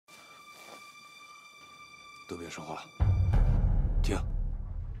都别说话，听。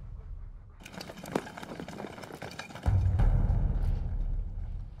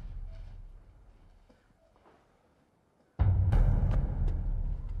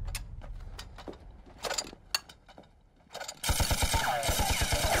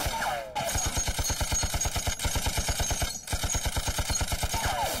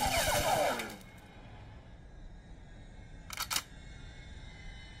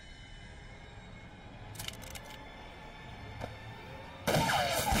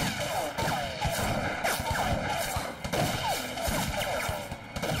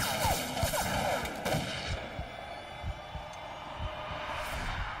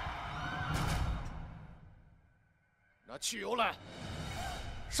 拿汽油来，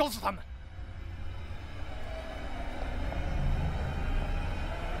烧死他们！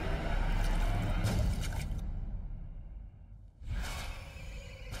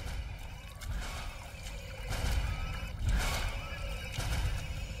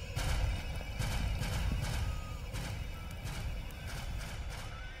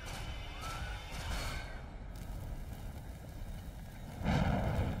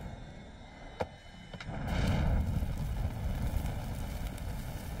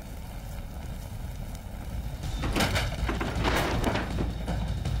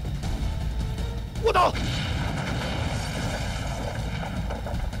我等，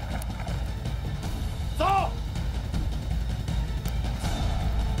走！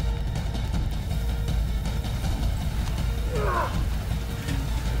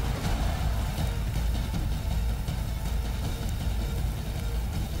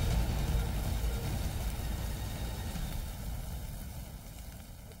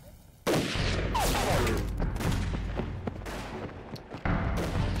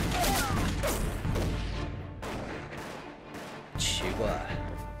奇怪，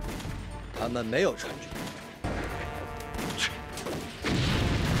他们没有穿军。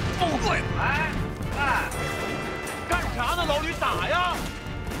不会！哎，干啥呢？老吕，打呀！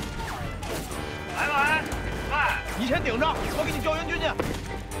来，你先顶着，我给你叫援军去。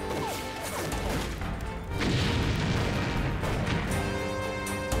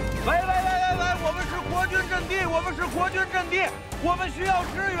喂，我们是国军阵地，我们是国军阵地，我们需要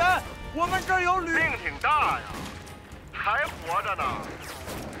支援，我们这儿有旅。命挺大呀。 还活着呢，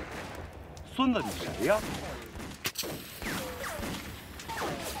孙子，你谁呀？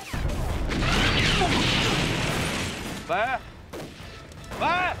喂，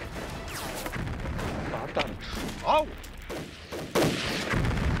拿弹查我！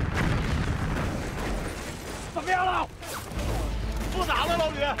怎么样了？不打了，老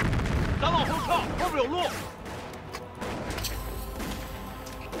吕，咱往后撤，后边有路。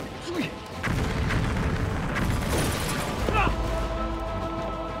注意！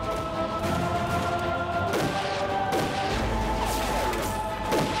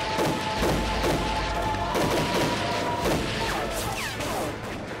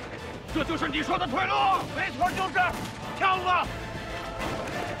 这就是你说的退路，没错，就是跳吧。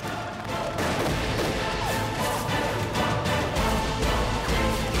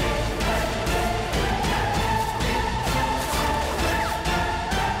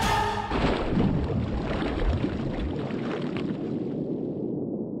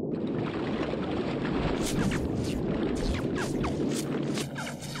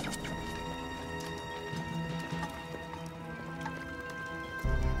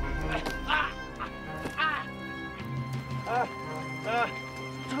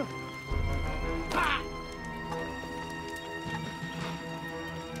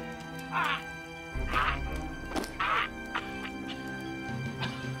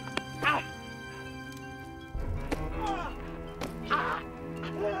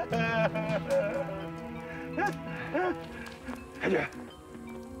太君，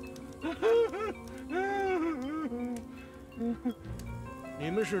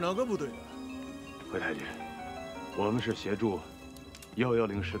你们是哪个部队的？回太君，我们是协助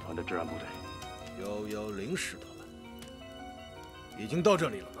110师团的治安部队。110师团已经到这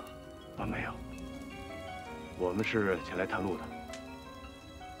里了吗？啊，没有，我们是前来探路的。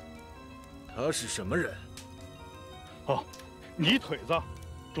他是什么人？哦，泥腿子，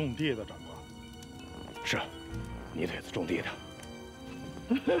种地的长官。是，泥腿子种地的。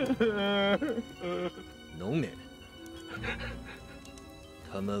农民。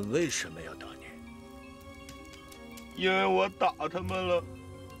他们为什么要打你？因为我打他们了。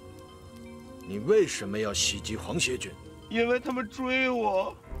你为什么要袭击皇协军？因为他们追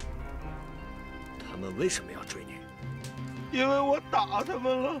我。他们为什么要追你？因为我打他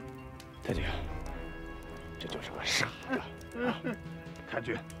们了。太君，这就是个傻子。太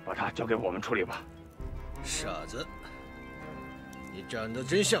君，把他交给我们处理吧。傻子，你长得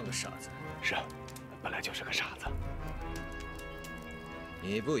真像个傻子。是啊，本来就是个傻子。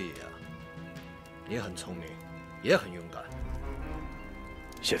你不一样，你很聪明，也很勇敢。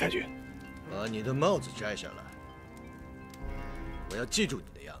谢太君，把你的帽子摘下来，我要记住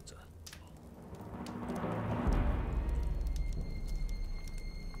你的样子。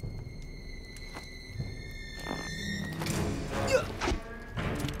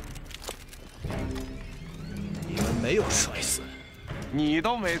你们没有摔死。你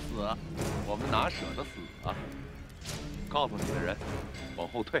都没死，我们哪舍得死啊？告诉你的人，往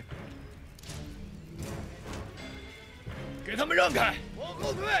后退。给他们让开，往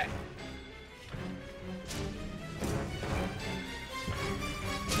后退。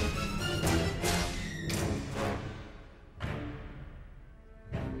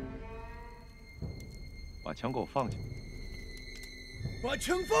把枪给我放下。把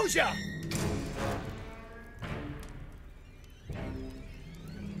枪放下。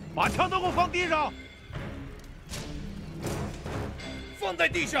把枪都给我放地上。放在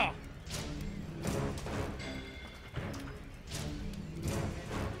地上。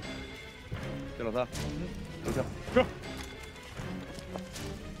谢老三，收枪。是。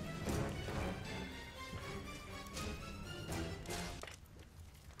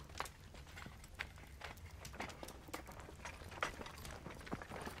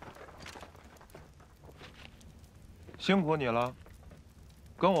辛苦你了，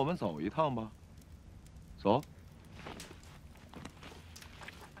跟我们走一趟吧。走。